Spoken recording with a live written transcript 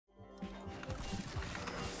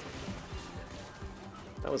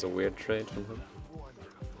That was a weird trade from him.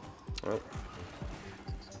 Well.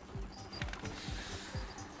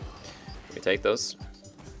 We take those.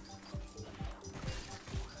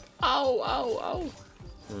 Ow, ow, ow!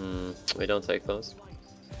 We don't take those.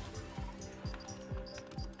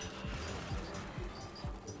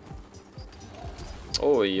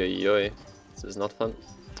 Oi, oi, oi. This is not fun.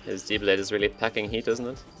 His D-Blade is really packing heat, isn't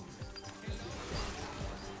it?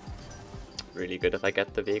 Really good if I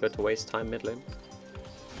get the Viego to waste time mid lane.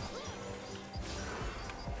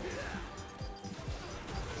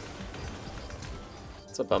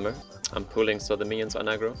 It's a bummer. I'm pulling so the minions are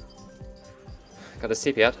aggro. Got a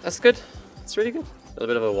CP out. That's good. It's really good. A little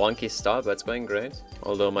bit of a wonky start, but it's going great.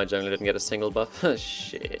 Although my jungler didn't get a single buff.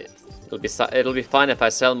 Shit. It'll be fine if I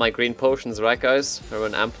sell my green potions, right guys? Or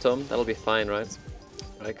an amp tome. That'll be fine, right?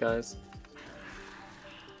 Right guys?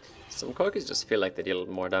 Some corgis just feel like they deal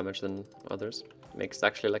more damage than others. Makes it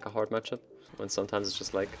actually like a hard matchup. When sometimes it's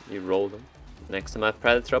just like you roll them. Next time I have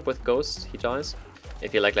Predator up with Ghost, he dies.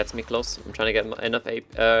 If he like lets me close, I'm trying to get enough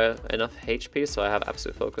HP so I have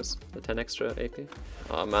absolute focus. The 10 extra AP.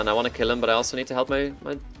 Oh man, I want to kill him, but I also need to help my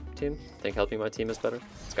team. I think helping my team is better.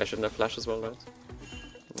 This guy shouldn't have flash as well, right?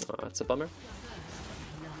 Oh, that's a bummer.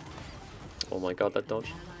 Oh my god, that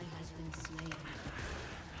dodge.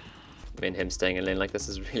 I mean, him staying in lane like this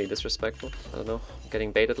is really disrespectful. I don't know,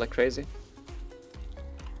 getting baited like crazy.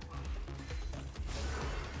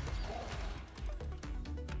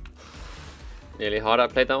 Nearly hard I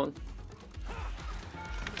played that one.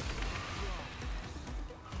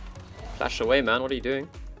 Flash away, man, what are you doing?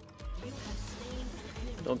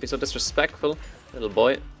 Don't be so disrespectful, little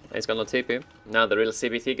boy. He's got no TP. Now the real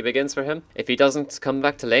CBT begins for him. If he doesn't come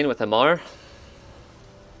back to lane with MR,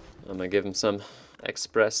 I'm gonna give him some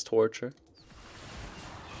express torture.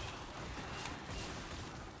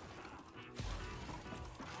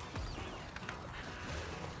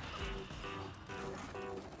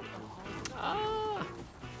 Ah!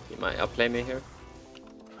 He might outplay me here.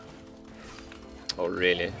 Oh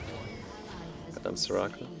really? Goddamn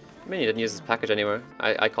Soraka. I mean, he didn't use his package anywhere.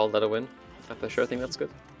 I called that a win. I for sure think that's good.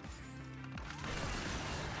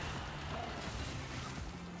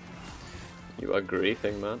 You are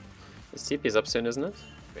griefing, man. His TP is up soon, isn't it?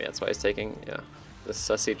 Yeah, that's why he's taking, yeah, the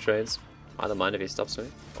sussy trades. I don't mind if he stops me.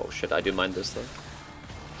 Oh shit, I do mind this though.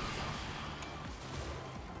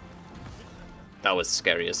 That was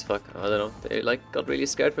scary as fuck. I don't know. They like got really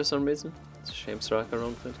scared for some reason. It's a shame Soraka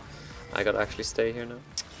roamed it. I gotta actually stay here now.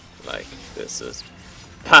 Like, this is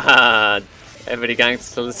bad. Everybody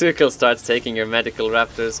ganks till the Zuko starts taking your medical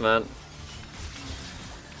raptors, man.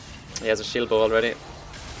 He has a shield bow already.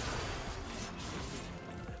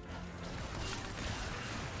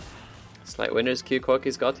 Slight winner's Q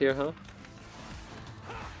Corky's got here, huh?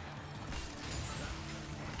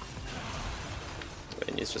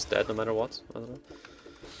 And he's just dead no matter what. I don't know.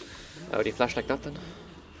 How would he flash like that then?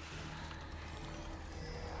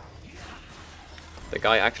 The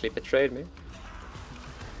guy actually betrayed me.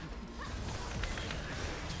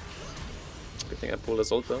 Good thing I pulled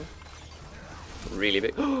his ult though. Really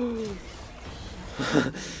big.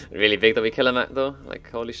 Really big that we kill him though. Like,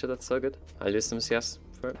 holy shit, that's so good. I lose some CS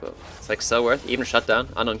for it, but it's like so worth. Even shutdown,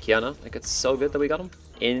 unknown Kiana. Like, it's so good that we got him.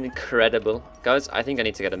 Incredible. Guys, I think I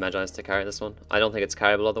need to get a Magi's to carry this one. I don't think it's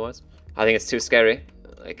carryable otherwise. I think it's too scary.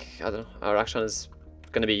 Like, I don't know. Our action is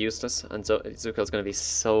gonna be useless, and Zuko's gonna be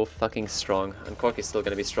so fucking strong. And Corky's still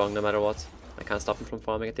gonna be strong no matter what. I can't stop him from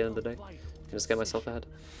farming at the end of the day. I can just get myself ahead.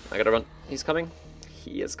 I gotta run. He's coming.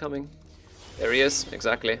 He is coming. There he is.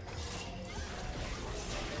 Exactly.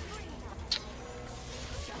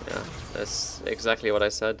 Yeah, that's exactly what I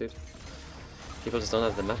said, dude. People just don't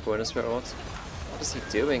have the map awareness for what. What is he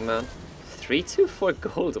doing, man? 324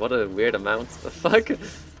 gold. What a weird amount. The fuck?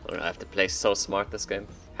 I have to play so smart this game.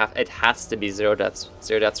 It has to be 0 deaths.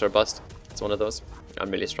 0 deaths or bust. It's one of those.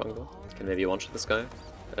 I'm really strong though. Can maybe one-shot this guy.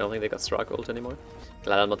 I don't think they got Soraka ult anymore.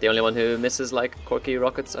 Glad I'm not the only one who misses like Corky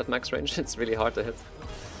rockets at max range. It's really hard to hit.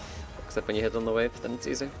 Except when you hit on the wave, then it's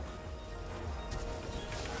easy.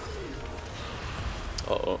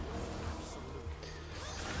 Uh-oh.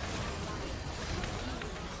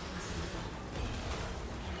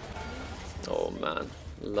 Oh man,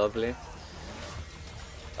 lovely.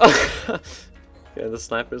 Yeah, the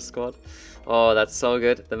sniper squad. Oh, that's so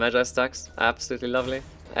good. The Magi stacks, absolutely lovely.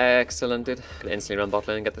 Excellent, dude. Can instantly run bot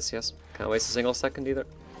lane and get the CS. Can't waste a single second either.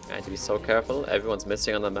 I need to be so careful. Everyone's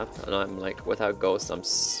missing on the map, and I'm like, without Ghost, I'm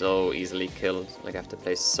so easily killed. Like, I have to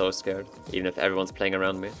play so scared, even if everyone's playing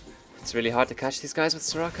around me. It's really hard to catch these guys with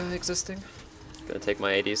Soraka existing. Gonna take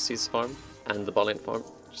my ADC's farm and the bot lane farm.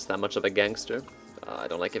 Just that much of a gangster. I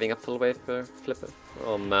don't like giving up full wave for Flipper.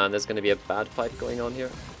 Oh man, there's gonna be a bad fight going on here.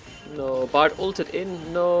 No, Bard ulted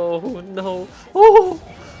in. No, no. Oh!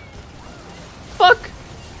 Fuck!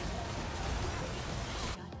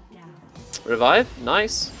 Revive.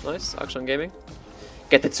 Nice. Nice. Action Gaming.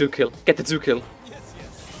 Get the 2 kill. Get the 2 kill.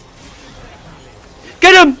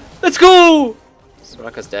 Get him! Let's go!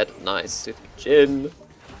 Soraka's dead. Nice, dude. Jin.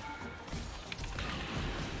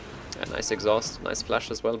 Yeah, nice exhaust. Nice flash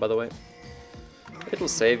as well, by the way. It'll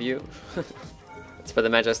save you. It's for the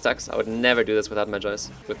Magi stacks. I would never do this without Magi's.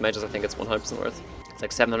 With Magi's, I think it's 100% worth. It's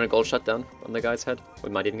like 700 gold shutdown on the guy's head. We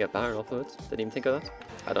might even get Baron off of it. Didn't even think of that.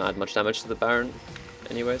 I don't add much damage to the Baron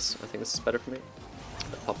anyways. I think this is better for me.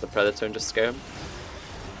 I'll pop the Predator and just scare him.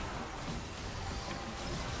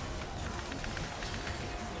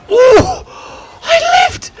 Ooh! I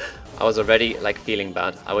lived! I was already like feeling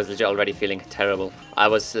bad. I was legit already feeling terrible. I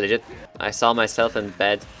saw myself in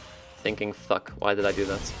bed thinking, fuck, why did I do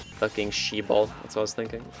that? Fucking she-ball, that's what I was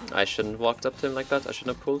thinking. I shouldn't have walked up to him like that, I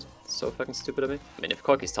shouldn't have pulled. So fucking stupid of me. I mean, if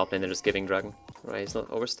Corki's top lane, they're just giving Dragon. Right, he's not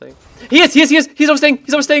overstaying. He is! He's overstaying!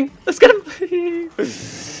 He's overstaying! Let's get him!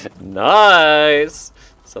 Nice!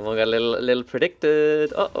 Someone got a little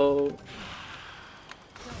predicted. Uh-oh.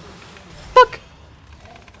 Fuck!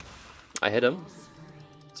 I hit him.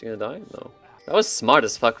 Is he gonna die? No. That was smart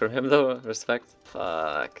as fuck from him though, respect.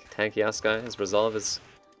 Fuck. Tanky ass guy, his resolve is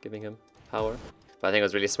giving him power. But I think it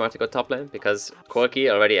was really smart to go top lane because Corki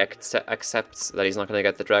already accepts that he's not going to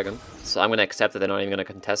get the dragon. So I'm going to accept that they're not even going to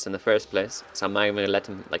contest in the first place. So I'm not even going to let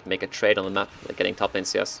him like make a trade on the map, like getting top lane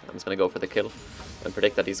CS. I'm just going to go for the kill and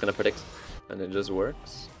predict that he's going to predict. And it just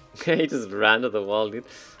works. He just ran to the wall, dude.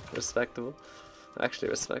 Respectable. Actually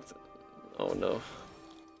respect. Oh no.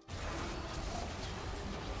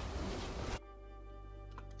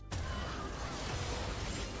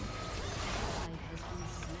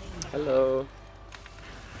 Hello.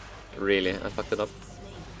 Really, I fucked it up.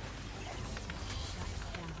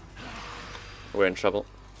 We're in trouble.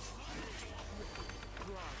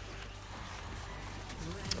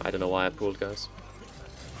 I don't know why I pulled, guys.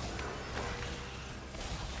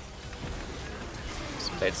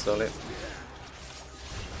 Just played slowly.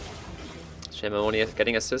 Shame I'm only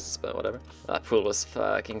getting assists, but whatever. That pool was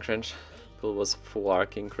fucking cringe. Pool was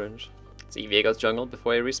fucking cringe. It's Viego's jungle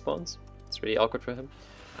before he respawns. It's really awkward for him.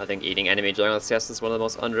 I think eating enemy jungle CS is one of the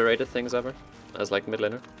most underrated things ever, as like mid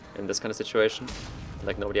laner, in this kind of situation.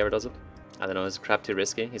 Like nobody ever does it. I don't know, is crap too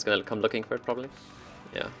risky? He's gonna come looking for it probably.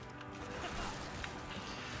 Yeah.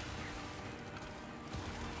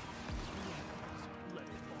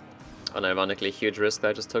 Unironically, huge risk that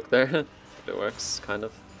I just took there. It works, kind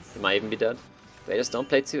of. He might even be dead. They just don't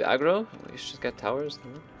play too aggro. We should get towers.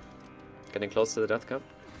 No? Getting close to the death cap.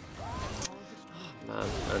 Man,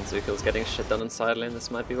 and Zuko's getting shit done in side lane.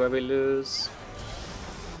 This might be where we lose.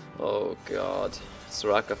 Oh god.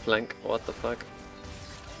 Soraka flank. What the fuck?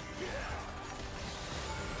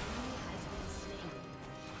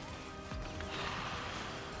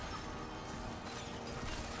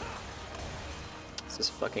 This is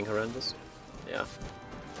fucking horrendous. Yeah.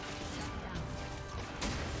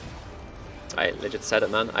 I legit said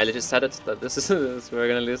it, man. I legit said it that this is this we're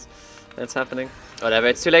gonna lose. It's happening. Whatever,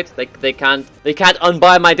 it's too late. They can't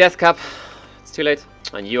unbuy my death cap. It's too late.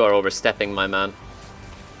 And you are overstepping, my man.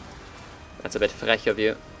 That's a bit frech of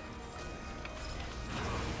you.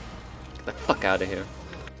 Get the fuck out of here.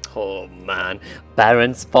 Oh man.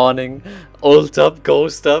 Baron spawning. Ult up,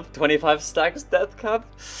 ghost up, 25 stacks, death cap.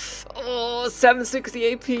 Oh,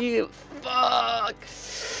 760 AP. Fuck.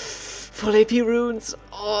 Full AP runes.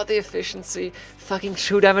 Oh, the efficiency. Fucking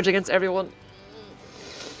true damage against everyone.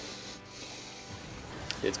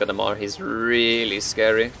 Dude's got a Mar, he's really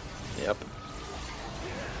scary. Yep.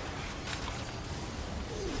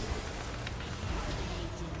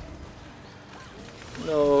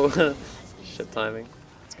 No. Shit timing.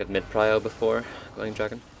 Let's get mid prio before going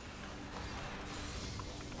dragon.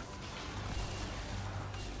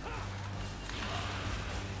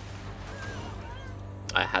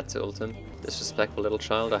 I had to ult him. Disrespectful little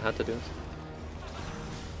child, I had to do it.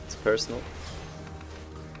 It's personal.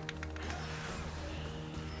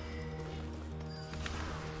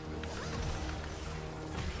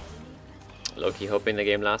 Low-key hoping the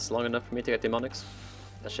game lasts long enough for me to get demonics.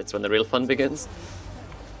 That shit's when the real fun begins.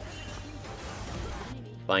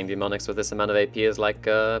 Buying demonics with this amount of AP is like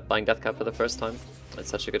buying death cap for the first time.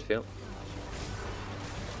 It's such a good feel.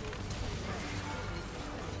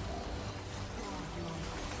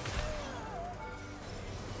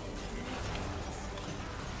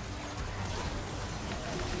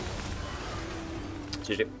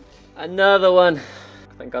 GG. Another one!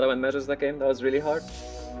 Thank god I went measures that game, that was really hard.